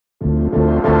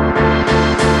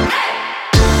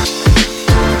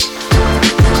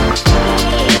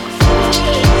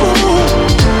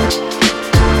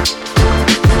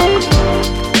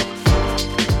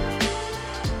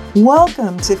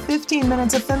Welcome to 15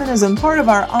 Minutes of Feminism, part of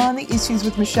our On the Issues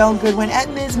with Michelle Goodwin at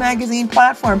Ms. Magazine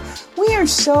platform. We are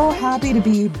so happy to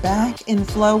be back in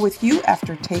flow with you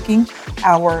after taking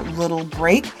our little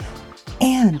break.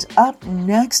 And up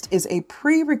next is a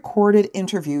pre-recorded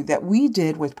interview that we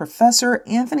did with Professor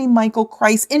Anthony Michael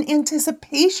Kreis in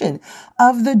anticipation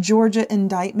of the Georgia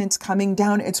indictments coming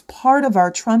down. It's part of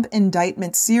our Trump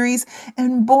indictment series.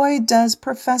 And boy, does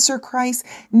Professor Kreis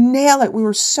nail it. We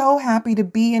were so happy to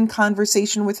be in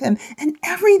conversation with him. And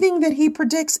everything that he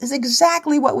predicts is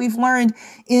exactly what we've learned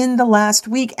in the last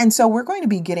week. And so we're going to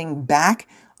be getting back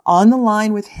on the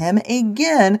line with him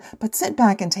again, but sit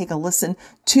back and take a listen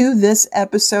to this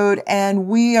episode. And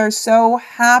we are so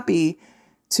happy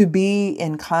to be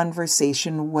in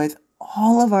conversation with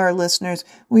all of our listeners.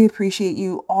 We appreciate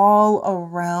you all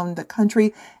around the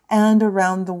country and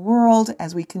around the world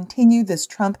as we continue this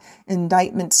Trump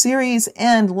indictment series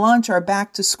and launch our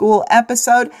back to school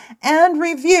episode and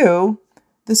review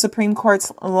the Supreme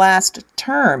Court's last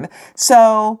term.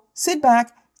 So sit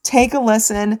back, take a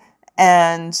listen,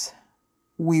 and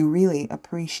we really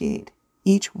appreciate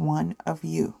each one of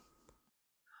you.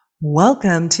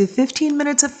 Welcome to 15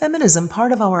 Minutes of Feminism,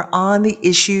 part of our On the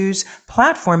Issues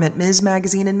platform at Ms.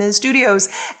 Magazine and Ms. Studios.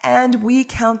 And we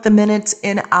count the minutes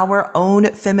in our own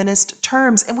feminist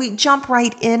terms. And we jump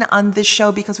right in on this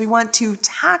show because we want to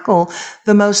tackle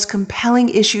the most compelling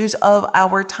issues of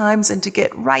our times and to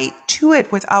get right to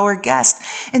it with our guest.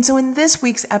 And so in this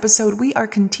week's episode, we are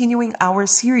continuing our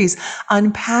series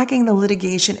unpacking the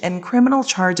litigation and criminal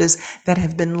charges that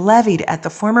have been levied at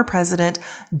the former president,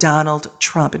 Donald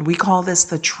Trump. And we call this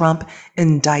the Trump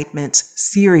Indictments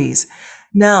series.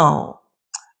 Now,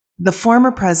 the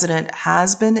former president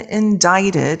has been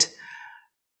indicted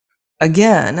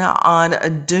again on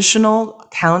additional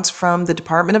counts from the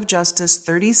Department of Justice,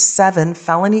 37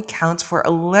 felony counts for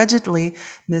allegedly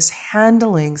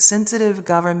mishandling sensitive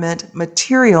government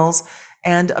materials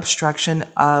and obstruction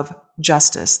of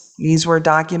justice. These were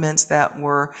documents that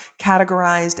were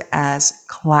categorized as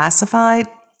classified.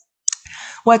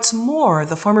 What's more,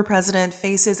 the former president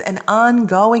faces an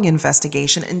ongoing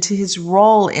investigation into his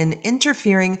role in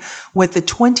interfering with the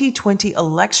 2020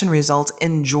 election results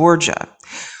in Georgia,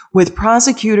 with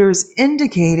prosecutors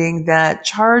indicating that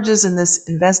charges in this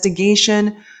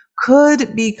investigation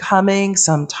could be coming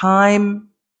sometime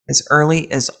as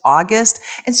early as August.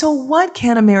 And so what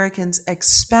can Americans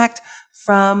expect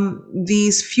from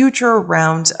these future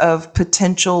rounds of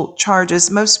potential charges,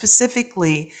 most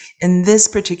specifically in this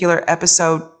particular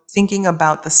episode, thinking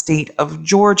about the state of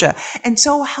Georgia? And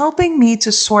so helping me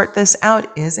to sort this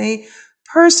out is a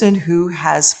person who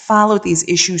has followed these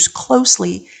issues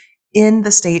closely in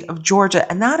the state of Georgia,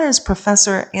 and that is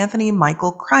Professor Anthony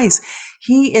Michael Kreis.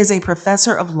 He is a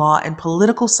professor of law and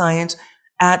political science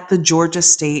at the Georgia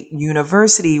State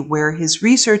University, where his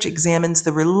research examines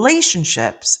the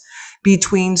relationships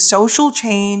between social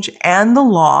change and the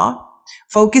law,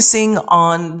 focusing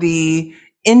on the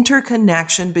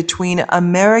interconnection between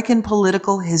American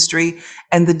political history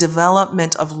and the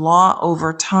development of law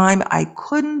over time. I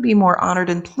couldn't be more honored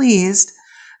and pleased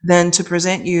than to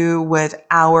present you with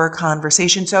our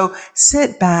conversation. So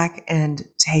sit back and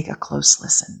take a close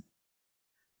listen.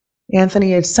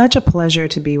 Anthony, it's such a pleasure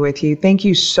to be with you. Thank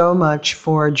you so much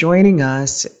for joining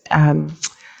us.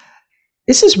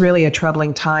 This is really a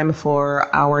troubling time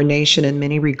for our nation in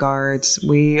many regards.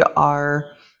 We are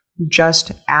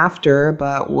just after,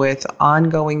 but with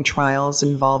ongoing trials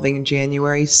involving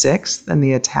January 6th and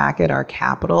the attack at our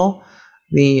Capitol,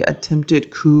 the attempted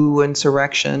coup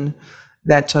insurrection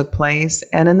that took place.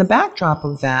 And in the backdrop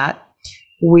of that,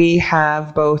 we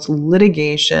have both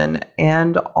litigation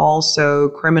and also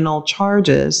criminal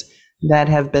charges that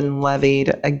have been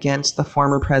levied against the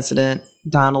former president,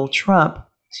 Donald Trump.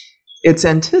 It's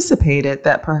anticipated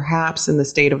that perhaps in the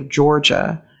state of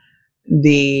Georgia,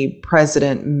 the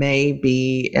president may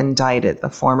be indicted, the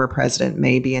former president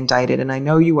may be indicted. And I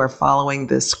know you are following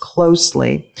this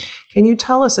closely. Can you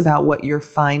tell us about what you're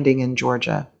finding in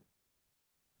Georgia?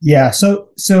 Yeah,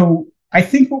 so I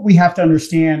think what we have to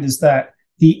understand is that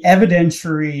the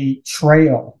evidentiary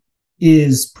trail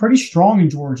is pretty strong in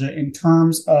Georgia in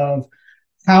terms of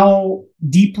how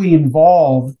deeply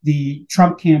involved the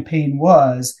Trump campaign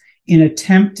was in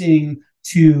attempting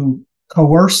to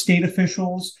coerce state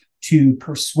officials, to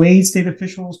persuade state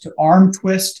officials, to arm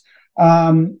twist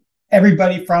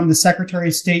everybody from the Secretary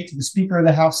of State to the Speaker of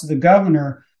the House to the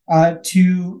governor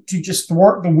to just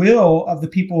thwart the will of the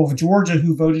people of Georgia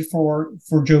who voted for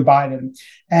Joe Biden.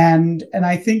 And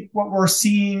I think what we're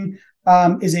seeing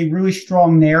is a really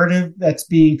strong narrative that's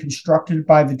being constructed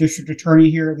by the district attorney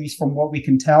here, at least from what we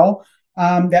can tell.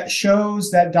 that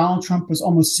shows that Donald Trump was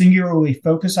almost singularly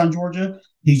focused on Georgia.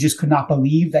 He just could not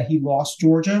believe that he lost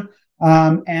Georgia.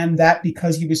 And that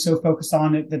because he was so focused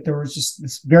on it, that there was just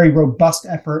this very robust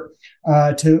effort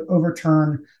to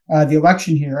overturn the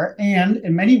election here. And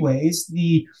in many ways,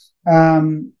 the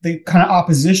kind of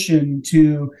opposition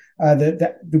to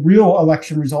the real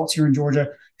election results here in Georgia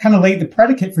kind of laid the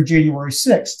predicate for January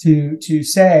 6th to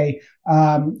say,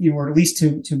 or at least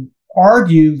to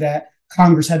argue that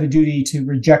Congress had a duty to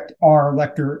reject our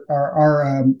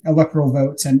electoral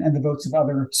votes and the votes of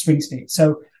other swing states.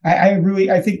 So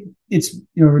I think it's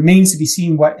remains to be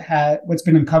seen what's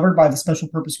been uncovered by the special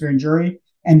purpose grand jury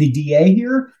and the DA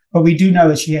here, but we do know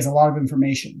that she has a lot of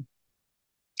information.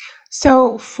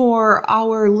 So for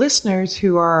our listeners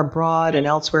who are abroad and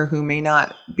elsewhere who may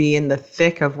not be in the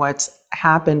thick of what's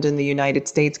happened in the United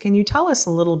States, can you tell us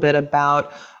a little bit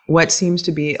about what seems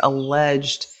to be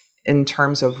alleged in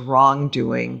terms of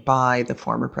wrongdoing by the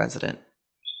former president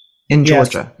in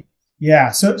Georgia?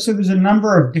 Yeah. So there's a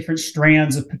number of different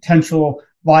strands of potential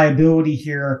liability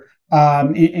here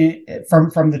from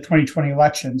the 2020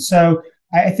 election. So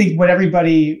I think what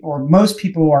everybody or most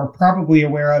people are probably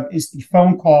aware of is the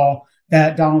phone call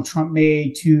that Donald Trump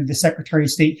made to the Secretary of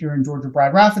State here in Georgia,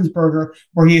 Brad Raffensperger,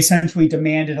 where he essentially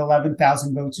demanded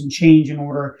 11,000 votes and change in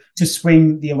order to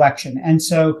swing the election. And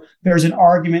so there's an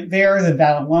argument there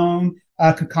that alone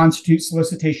could constitute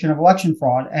solicitation of election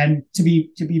fraud. And to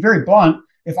be very blunt,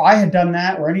 if I had done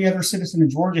that or any other citizen in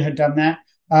Georgia had done that,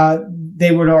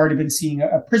 they would have already been seeing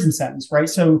a prison sentence, right?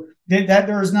 So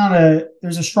there's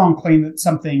a strong claim that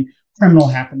something criminal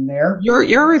happened there.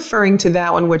 You're referring to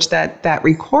that one, which that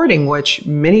recording, which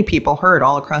many people heard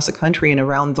all across the country and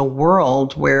around the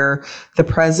world, where the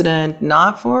president,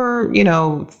 not for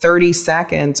 30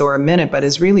 seconds or a minute, but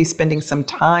is really spending some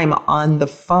time on the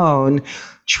phone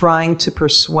trying to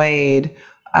persuade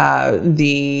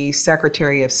the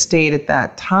Secretary of State at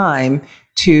that time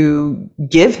to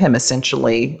give him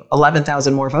essentially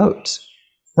 11,000 more votes.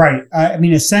 Right.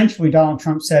 Essentially, Donald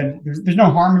Trump said there's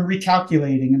no harm in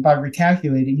recalculating. And by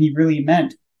recalculating, he really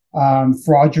meant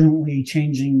fraudulently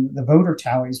changing the voter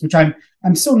tallies, which I'm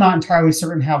still not entirely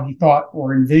certain how he thought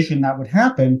or envisioned that would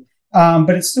happen.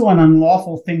 But it's still an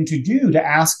unlawful thing to do to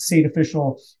ask state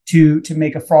official to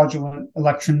make a fraudulent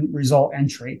election result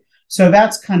entry. So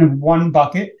that's kind of one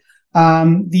bucket.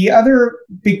 The other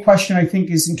big question, I think,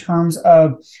 is in terms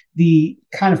of the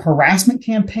kind of harassment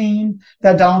campaign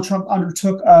that Donald Trump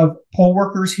undertook of poll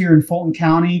workers here in Fulton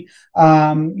County.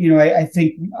 I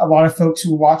think a lot of folks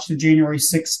who watched the January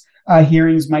 6th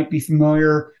hearings might be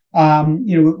familiar,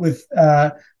 with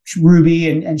Ruby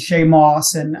and Shay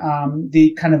Moss and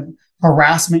the kind of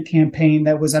harassment campaign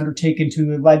that was undertaken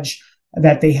to allege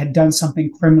that they had done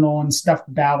something criminal and stuffed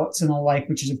ballots and the like,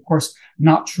 which is, of course,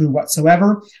 not true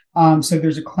whatsoever. So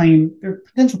there's a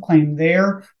potential claim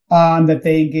there that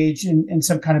they engaged in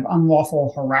some kind of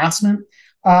unlawful harassment.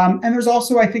 And there's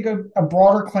also, I think, a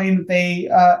broader claim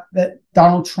that that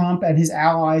Donald Trump and his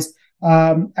allies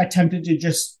attempted to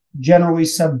just generally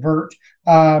subvert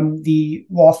the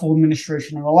lawful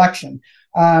administration of an election.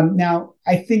 Now,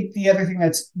 I think the other thing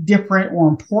that's different or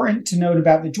important to note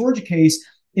about the Georgia case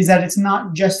is that it's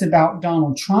not just about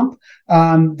Donald Trump.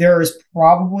 There is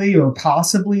probably, or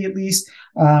possibly at least,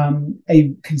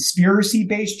 a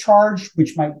conspiracy-based charge,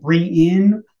 which might bring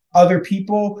in other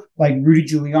people like Rudy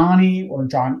Giuliani or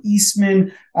John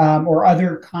Eastman, or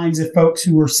other kinds of folks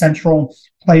who were central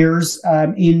players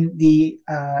in the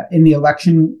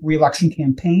re-election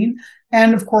campaign.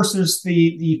 And of course, there's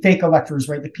the fake electors,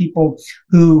 right? The people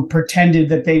who pretended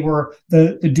that they were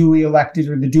the duly elected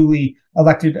or the duly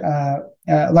elected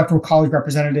electoral college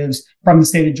representatives from the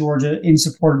state of Georgia in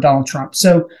support of Donald Trump.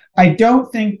 So I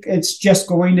don't think it's just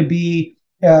going to be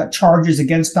charges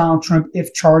against Donald Trump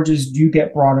if charges do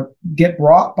get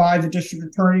brought by the district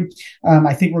attorney.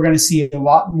 I think we're going to see a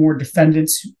lot more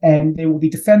defendants, and they will be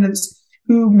defendants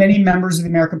who many members of the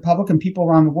American public and people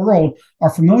around the world are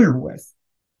familiar with.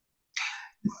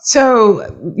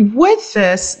 So with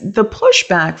this, the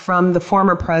pushback from the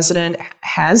former president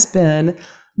has been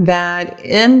that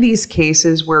in these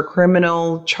cases where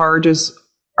criminal charges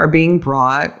are being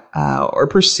brought or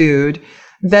pursued,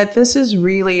 that this is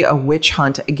really a witch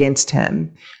hunt against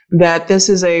him, that this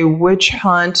is a witch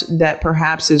hunt that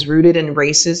perhaps is rooted in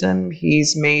racism.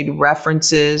 He's made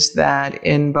references that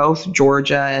in both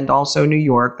Georgia and also New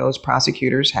York, those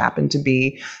prosecutors happen to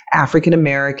be African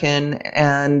American,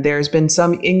 and there's been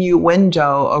some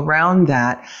innuendo around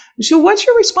that. So what's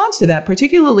your response to that,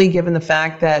 particularly given the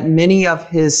fact that many of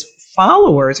his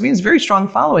followers, it's a very strong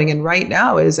following, and right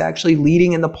now is actually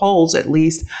leading in the polls, at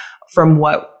least from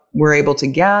what were able to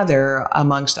gather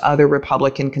amongst other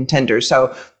Republican contenders.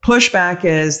 So pushback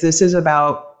is this is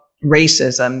about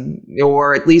racism,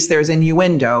 or at least there's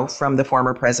innuendo from the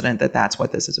former president that that's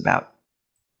what this is about.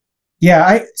 Yeah,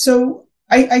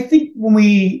 I think when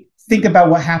we think about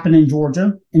what happened in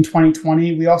Georgia in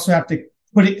 2020, we also have to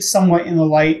put it somewhat in the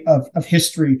light of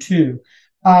history too.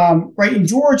 Right, in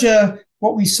Georgia,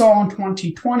 what we saw in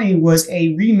 2020 was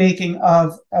a remaking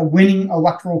of a winning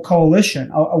electoral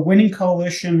coalition, a winning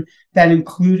coalition that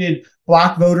included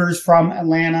Black voters from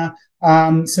Atlanta,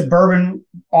 suburban,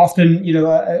 often,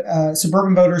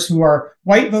 suburban voters who are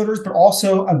white voters, but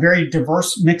also a very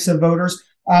diverse mix of voters,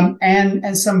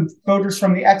 and some voters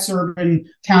from the exurban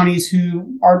counties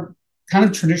who are kind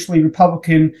of traditionally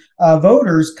Republican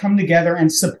voters come together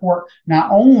and support not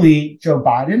only Joe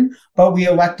Biden, but we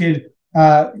elected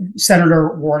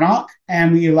Senator Warnock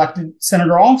and we elected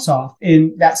Senator Ossoff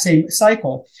in that same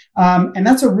cycle. And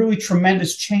that's a really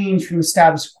tremendous change from the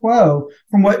status quo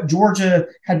from what Georgia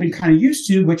had been kind of used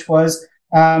to, which was,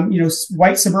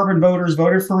 white suburban voters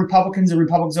voted for Republicans and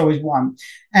Republicans always won.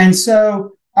 And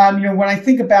so, when I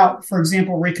think about, for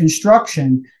example,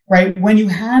 Reconstruction, right, when you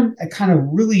had a kind of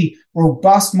really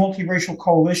robust multiracial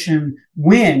coalition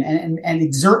win and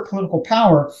exert political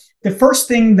power, the first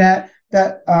thing that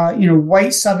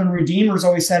white Southern redeemers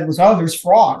always said was, oh, there's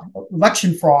fraud,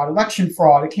 election fraud.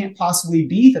 It can't possibly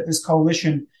be that this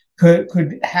coalition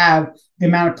could have the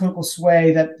amount of political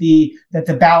sway that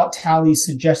the ballot tallies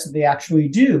suggest that they actually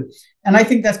do. And I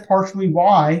think that's partially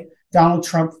why Donald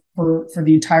Trump for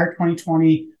the entire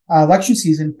 2020 election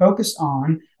season focused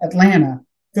on Atlanta,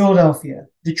 Philadelphia,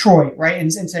 Detroit, right?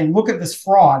 And saying, look at this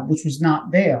fraud, which was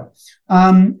not there.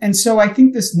 And so I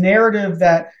think this narrative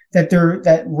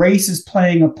that race is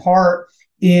playing a part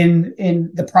in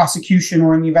the prosecution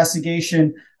or in the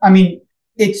investigation, I mean,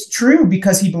 it's true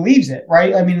because he believes it,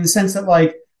 right? I mean, in the sense that,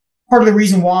 like, part of the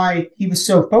reason why he was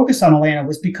so focused on Atlanta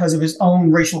was because of his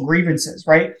own racial grievances,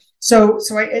 right? So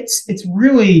it's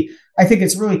really, I think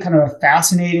it's really kind of a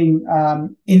fascinating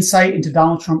insight into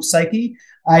Donald Trump's psyche.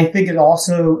 I think it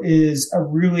also is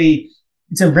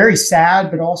it's a very sad,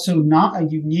 but also not a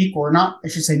unique, or not, I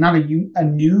should say, not a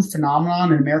new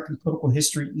phenomenon in American political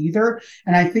history either.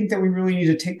 And I think that we really need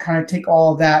to take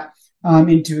all of that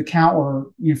into account, or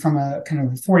from a kind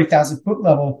of 40,000 foot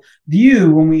level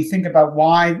view when we think about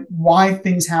why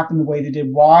things happened the way they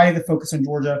did, why the focus on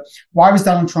Georgia, why was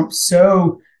Donald Trump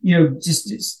so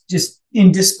just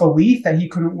in disbelief that he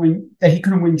couldn't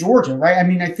win Georgia, right? I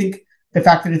mean, I think the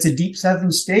fact that it's a deep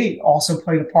southern state also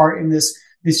played a part in this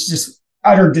just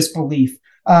utter disbelief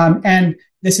and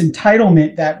this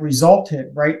entitlement that resulted,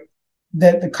 right?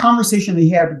 The conversation that he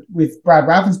had with Brad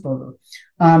Raffensperger,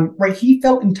 right? He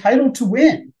felt entitled to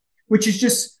win, which is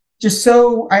just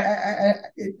so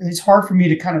it's hard for me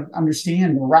to kind of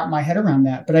understand or wrap my head around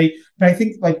that. But I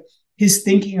think, like, his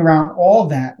thinking around all of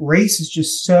that, race is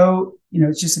just so,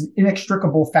 it's just an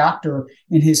inextricable factor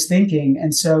in his thinking.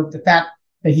 And so the fact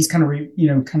that he's kind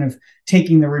of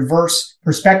taking the reverse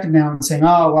perspective now and saying,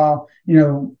 oh, well,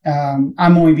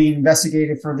 I'm only being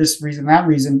investigated for this reason, that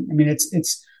reason. I mean,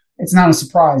 it's not a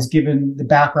surprise given the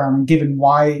background and given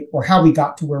why or how we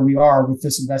got to where we are with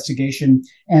this investigation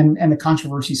and the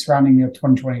controversy surrounding the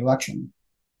 2020 election.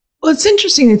 Well, it's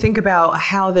interesting to think about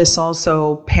how this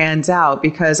also pans out,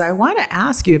 because I want to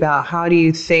ask you about how do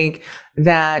you think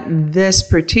that this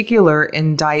particular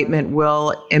indictment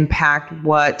will impact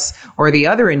or the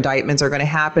other indictments are going to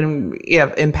happen,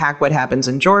 impact what happens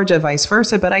in Georgia, vice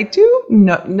versa. But I do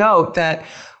note that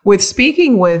with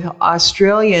speaking with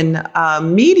Australian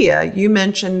media, you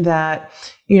mentioned that,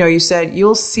 you said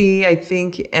you'll see, I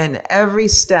think, in every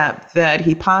step that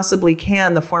he possibly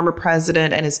can, the former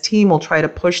president and his team will try to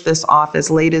push this off as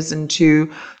late as into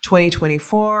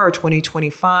 2024 or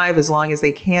 2025, as long as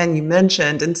they can, you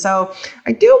mentioned. And so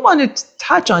I do want to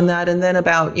touch on that, and then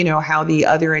about, how the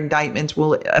other indictments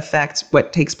will affect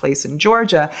what takes place in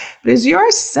Georgia. But is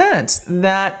your sense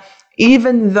that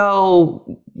even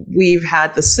though we've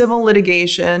had the civil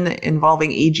litigation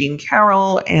involving E. Jean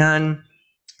Carroll and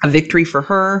a victory for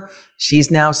her, she's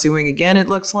now suing again, it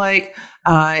looks like.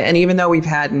 And even though we've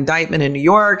had indictment in New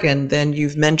York, and then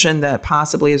you've mentioned that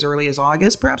possibly as early as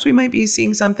August, perhaps we might be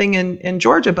seeing something in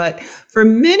Georgia. But for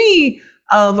many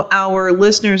of our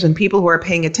listeners and people who are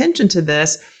paying attention to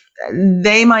this,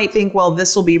 they might think, well,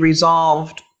 this will be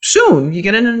resolved soon. You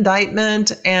get an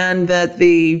indictment and that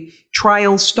the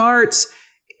trial starts.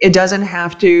 It doesn't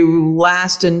have to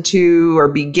last into or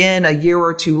begin a year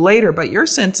or two later, but your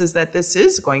sense is that this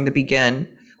is going to begin,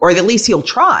 or at least he'll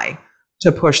try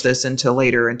to push this into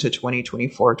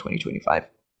 2024, 2025.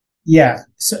 Yeah.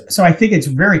 So I think it's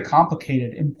very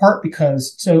complicated in part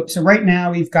because so right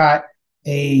now we've got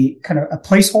a kind of a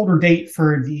placeholder date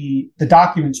for the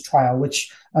documents trial,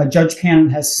 which Judge Cannon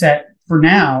has set for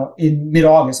now in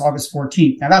mid-August, August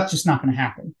 14th. Now that's just not going to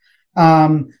happen.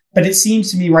 But it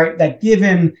seems to me, right, that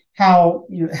given how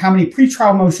many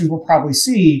pretrial motions we'll probably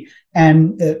see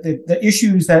and the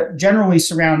issues that generally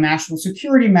surround national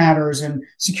security matters and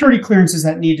security clearances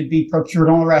that need to be procured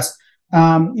and all the rest,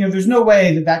 there's no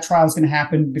way that trial is going to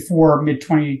happen before mid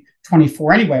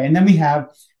 2024 anyway. And then we have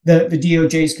the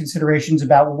DOJ's considerations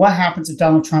about, well, what happens if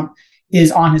Donald Trump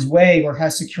is on his way or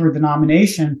has secured the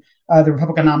nomination, the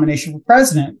Republican nomination for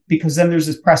president, because then there's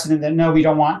this precedent that no, we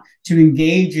don't want to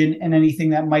engage in anything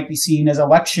that might be seen as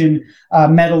election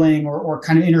meddling or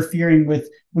kind of interfering with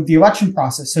the election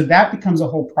process. So that becomes a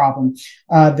whole problem.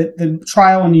 The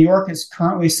trial in New York is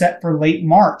currently set for late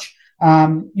March.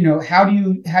 How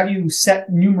do you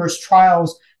set numerous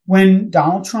trials when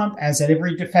Donald Trump, as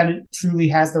every defendant truly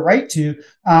has the right to,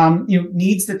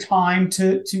 needs the time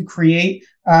to create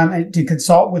and to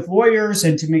consult with lawyers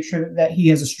and to make sure that he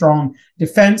has a strong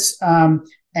defense.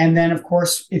 And then, of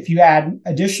course, if you add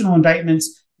additional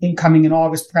indictments incoming in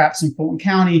August, perhaps in Fulton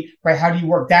County, right? How do you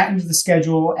work that into the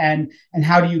schedule, and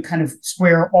how do you kind of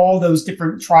square all those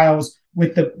different trials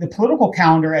with the political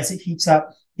calendar as it heats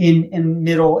up in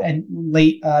middle and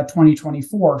late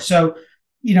 2024? So,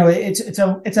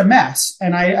 it's a mess,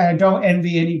 and I don't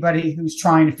envy anybody who's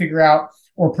trying to figure out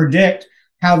or predict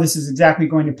how this is exactly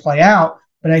going to play out.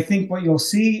 But I think what you'll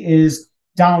see is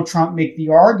Donald Trump make the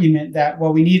argument that,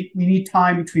 well, we need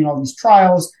time between all these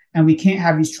trials, and we can't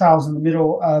have these trials in the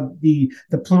middle of the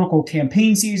political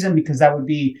campaign season because that would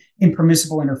be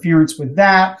impermissible interference with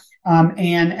that.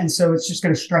 And so it's just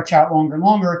going to stretch out longer and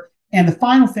longer. And the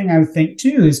final thing I would think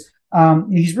too is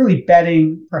he's really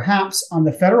betting perhaps on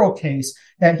the federal case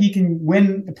that he can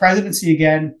win the presidency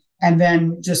again and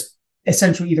then just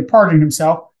essentially either pardon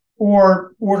himself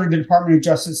or order the Department of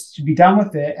Justice to be done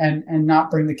with it and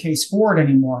not bring the case forward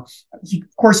anymore.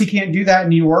 Of course, he can't do that in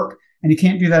New York, and he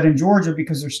can't do that in Georgia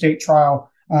because they're state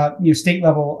trial, state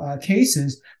level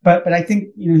cases. But I think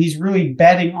he's really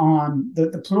betting on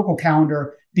the political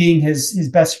calendar being his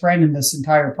best friend in this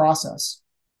entire process.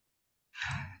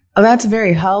 Oh, that's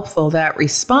very helpful, that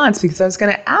response, because I was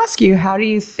going to ask you, how do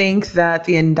you think that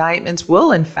the indictments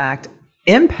will, in fact,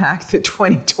 impact the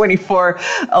 2024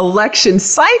 election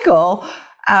cycle,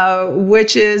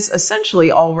 which is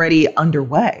essentially already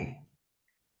underway?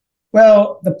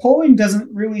 Well, the polling doesn't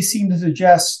really seem to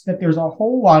suggest that there's a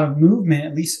whole lot of movement,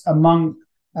 at least among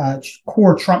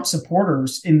core Trump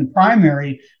supporters in the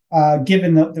primary,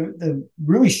 given the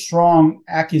really strong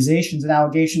accusations and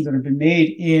allegations that have been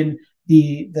made in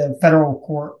the federal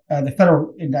court, the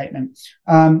federal indictment.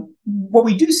 What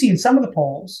we do see in some of the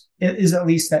polls is at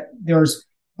least that there's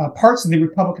parts of the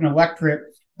Republican electorate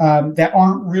that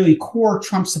aren't really core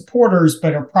Trump supporters,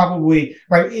 but are probably,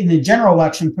 right, in the general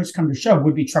election, push come to shove,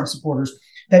 would be Trump supporters,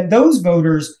 that those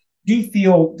voters do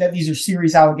feel that these are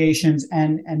serious allegations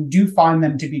and do find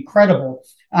them to be credible.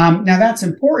 Now, that's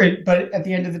important, but at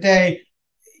the end of the day,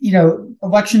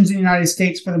 elections in the United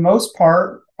States, for the most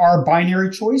part, are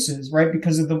binary choices, right?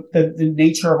 Because of the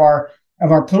nature of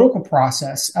our political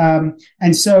process.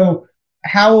 And so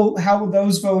how will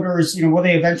those voters, will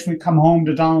they eventually come home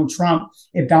to Donald Trump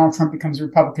if Donald Trump becomes a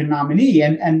Republican nominee?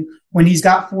 And when he's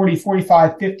got 40,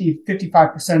 45, 50,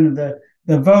 55% of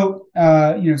the vote,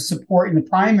 support in the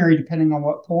primary, depending on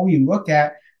what poll you look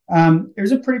at,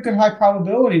 there's a pretty good high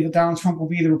probability that Donald Trump will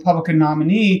be the Republican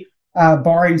nominee,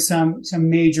 barring some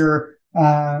major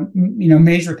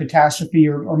major catastrophe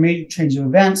or major change of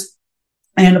events.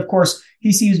 And of course,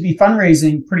 he seems to be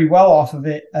fundraising pretty well off of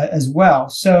it as well.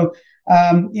 So,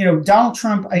 Donald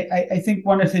Trump, I think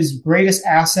one of his greatest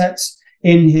assets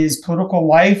in his political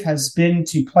life has been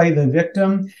to play the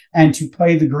victim and to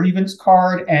play the grievance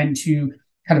card and to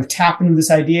kind of tap into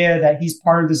this idea that he's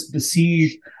part of this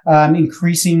besieged,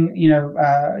 increasing,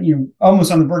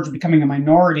 almost on the verge of becoming a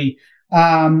minority.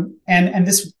 And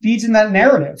this feeds in that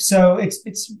narrative. So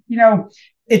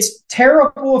it's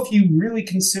terrible if you really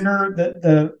consider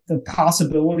the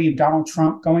possibility of Donald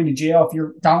Trump going to jail if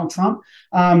you're Donald Trump.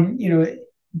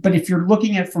 But if you're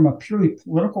looking at it from a purely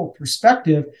political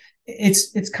perspective,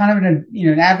 it's kind of an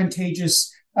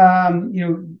advantageous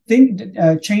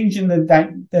change in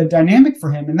the dynamic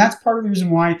for him. And that's part of the reason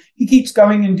why he keeps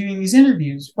going and doing these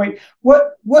interviews. Wait,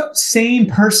 what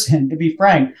sane person, to be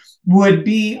frank, would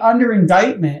be under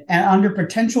indictment and under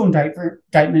potential indictment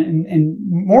in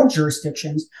more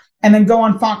jurisdictions and then go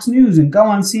on Fox News and go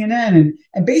on CNN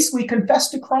and basically confess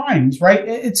to crimes, right?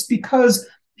 It's because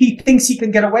he thinks he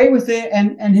can get away with it,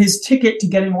 and his ticket to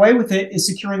getting away with it is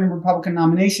securing the Republican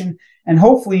nomination and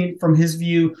hopefully, from his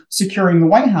view, securing the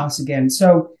White House again.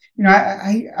 So,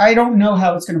 I don't know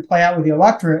how it's going to play out with the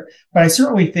electorate, but I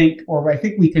certainly think, or I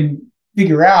think we can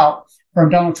figure out from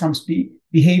Donald Trump's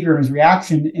behavior and his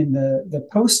reaction in the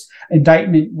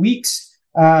post-indictment weeks,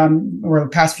 or the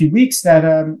past few weeks, that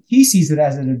he sees it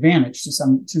as an advantage to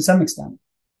some extent.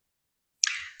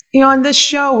 On this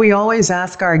show, we always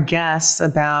ask our guests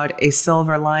about a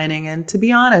silver lining. And to be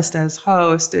honest, as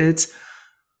host, it's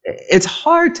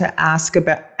hard to ask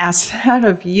that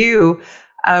of you,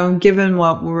 given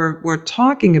what we're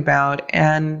talking about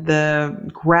and the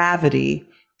gravity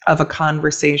of a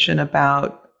conversation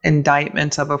about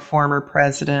indictments of a former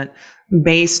president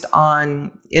based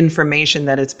on information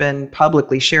that has been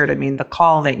publicly shared. I mean, the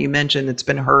call that you mentioned, it's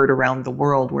been heard around the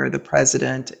world, where the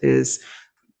president is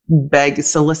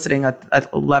soliciting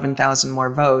 11,000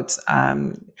 more votes.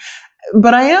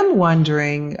 But I am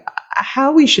wondering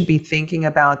how we should be thinking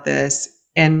about this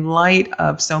in light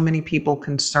of so many people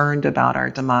concerned about our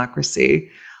democracy.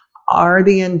 Are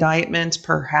the indictments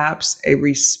perhaps a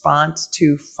response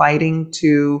to fighting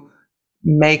to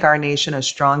make our nation a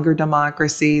stronger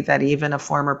democracy, that even a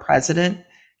former president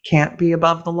can't be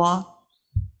above the law?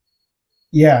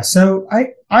 Yeah, so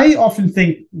I often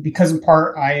think, because in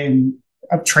part I'm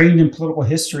trained in political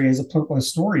history as a political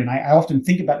historian, I often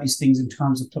think about these things in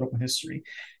terms of political history.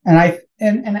 And I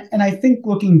think,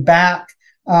 looking back,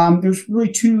 there's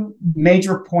really two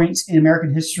major points in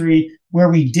American history where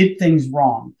we did things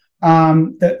wrong.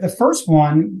 The first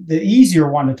one, the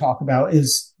easier one to talk about,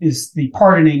 is the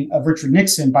pardoning of Richard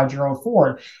Nixon by Gerald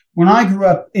Ford. When I grew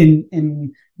up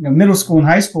in middle school and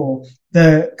high school,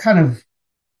 the kind of,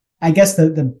 I guess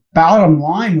the bottom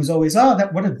line was always,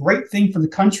 what a great thing for the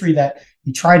country that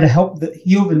he tried to help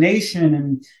heal the nation.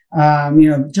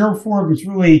 And, Gerald Ford was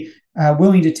really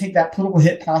willing to take that political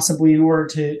hit possibly in order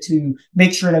to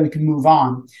make sure that we can move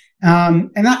on.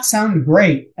 And that sounded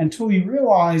great until you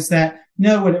realize that,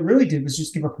 no, what it really did was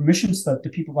just give a permission slip to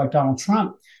people like Donald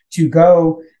Trump to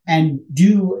go and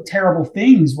do terrible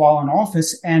things while in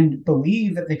office and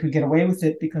believe that they could get away with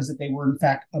it because they were in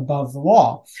fact above the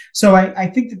law. So I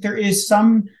think that there's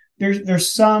some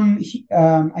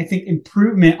I think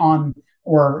improvement on,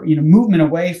 or movement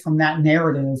away from that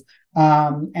narrative,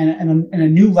 and a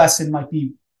new lesson might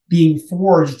be being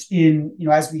forged in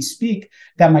as we speak,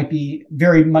 that might be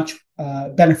very much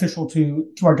beneficial to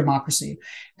our democracy.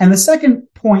 And the second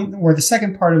point, or the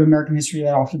second part of American history that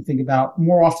I often think about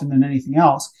more often than anything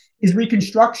else, is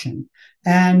Reconstruction.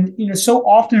 And so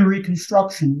often in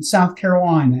Reconstruction, South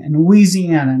Carolina and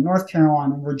Louisiana, and North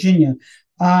Carolina and Virginia,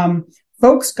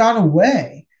 folks got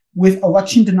away with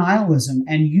election denialism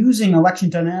and using election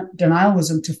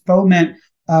denialism to foment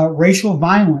racial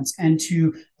violence and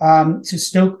to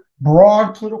stoke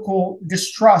broad political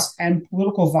distrust and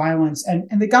political violence,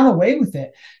 and they got away with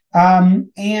it.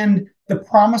 And the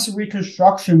promise of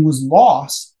Reconstruction was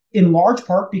lost in large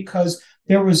part because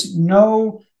there was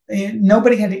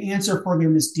nobody had to answer for their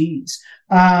misdeeds.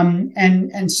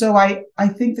 And so I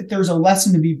think that there's a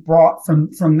lesson to be brought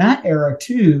from that era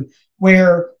too,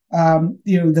 where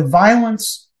the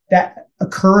violence that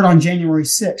occurred on January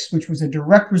 6th, which was a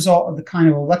direct result of the kind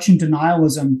of election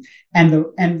denialism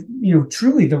and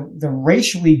truly the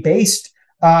racially based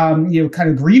kind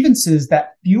of grievances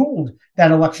that fueled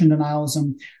that election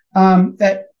denialism,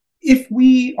 that if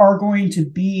we are going to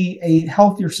be a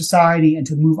healthier society and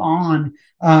to move on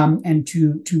and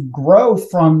to grow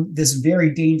from this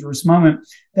very dangerous moment,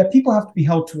 that people have to be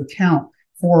held to account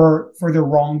for their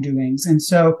wrongdoings. And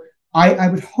so I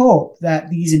would hope that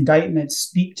these indictments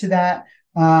speak to that.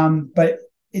 But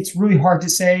it's really hard to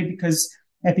say, because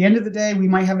at the end of the day, we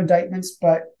might have indictments,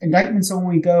 but indictments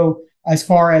only go as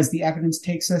far as the evidence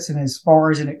takes us and as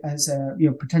far as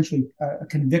potentially a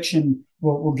conviction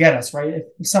will get us, right?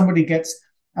 If somebody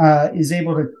is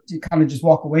able to kind of just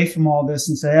walk away from all this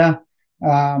and say,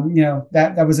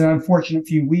 that was an unfortunate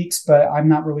few weeks, but I'm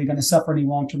not really going to suffer any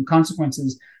long-term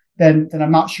consequences, then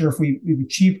I'm not sure if we've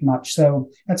achieved much. So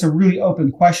that's a really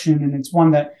open question, and it's one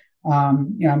that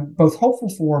I'm both hopeful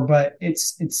for, but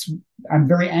I'm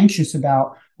very anxious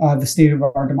about the state of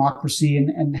our democracy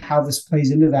and how this plays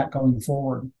into that going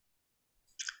forward.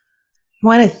 I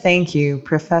want to thank you,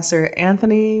 Professor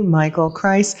Anthony Michael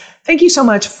Kreis. Thank you so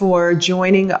much for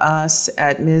joining us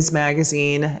at Ms.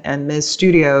 Magazine and Ms.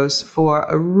 Studios for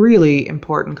a really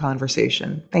important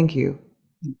conversation. Thank you.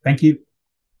 Thank you.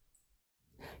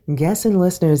 Guests and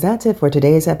listeners, that's it for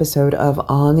today's episode of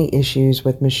On the Issues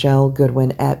with Michelle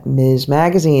Goodwin at Ms.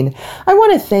 Magazine. I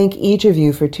want to thank each of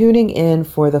you for tuning in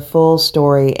for the full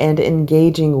story and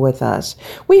engaging with us.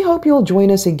 We hope you'll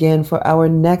join us again for our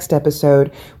next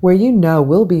episode where you know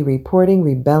we'll be reporting,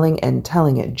 rebelling, and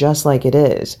telling it just like it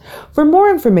is. For more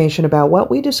information about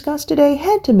what we discussed today,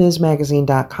 head to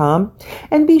MsMagazine.com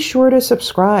and be sure to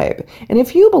subscribe. And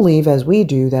if you believe, as we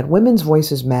do, that women's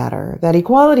voices matter, that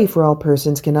equality for all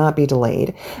persons cannot be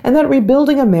delayed, and that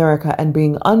rebuilding America and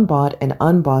being unbought and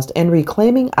unbossed and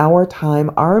reclaiming our time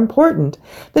are important,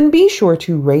 then be sure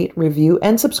to rate, review,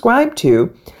 and subscribe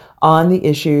to On the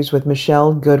Issues with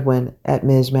Michelle Goodwin at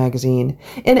Ms. Magazine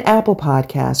in Apple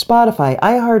Podcasts, Spotify,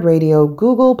 iHeartRadio,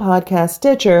 Google Podcasts,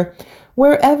 Stitcher,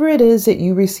 wherever it is that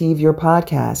you receive your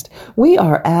podcast. We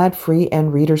are ad-free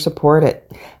and reader-supported.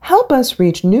 Help us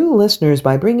reach new listeners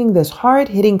by bringing this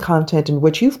hard-hitting content in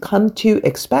which you've come to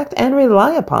expect and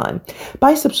rely upon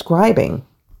by subscribing.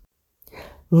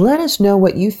 Let us know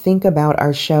what you think about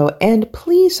our show, and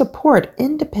please support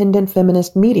independent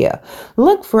feminist media.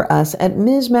 Look for us at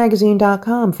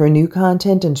MsMagazine.com for new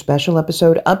content and special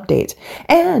episode updates.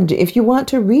 And if you want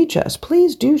to reach us,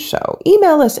 please do so.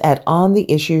 Email us at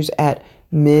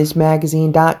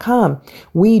ontheissues@MsMagazine.com.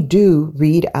 We do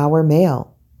read our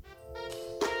mail.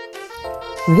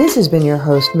 This has been your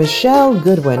host, Michelle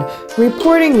Goodwin,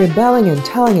 reporting, rebelling, and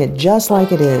telling it just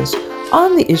like it is.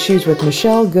 On the Issues with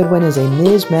Michelle Goodwin is a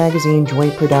Ms. Magazine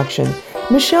joint production.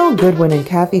 Michelle Goodwin and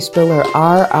Kathy Spiller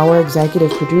are our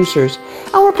executive producers.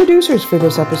 Our producers for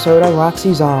this episode are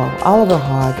Roxy Zoll, Oliver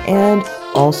Hogg, and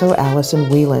also Allison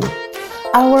Whelan.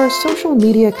 Our social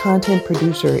media content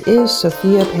producer is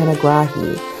Sophia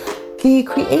Panagrahi. The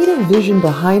creative vision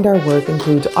behind our work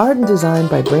includes art and design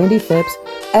by Brandy Phipps,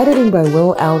 editing by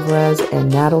Will Alvarez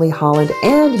and Natalie Holland,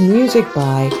 and music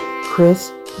by Chris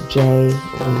J.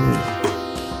 Lee.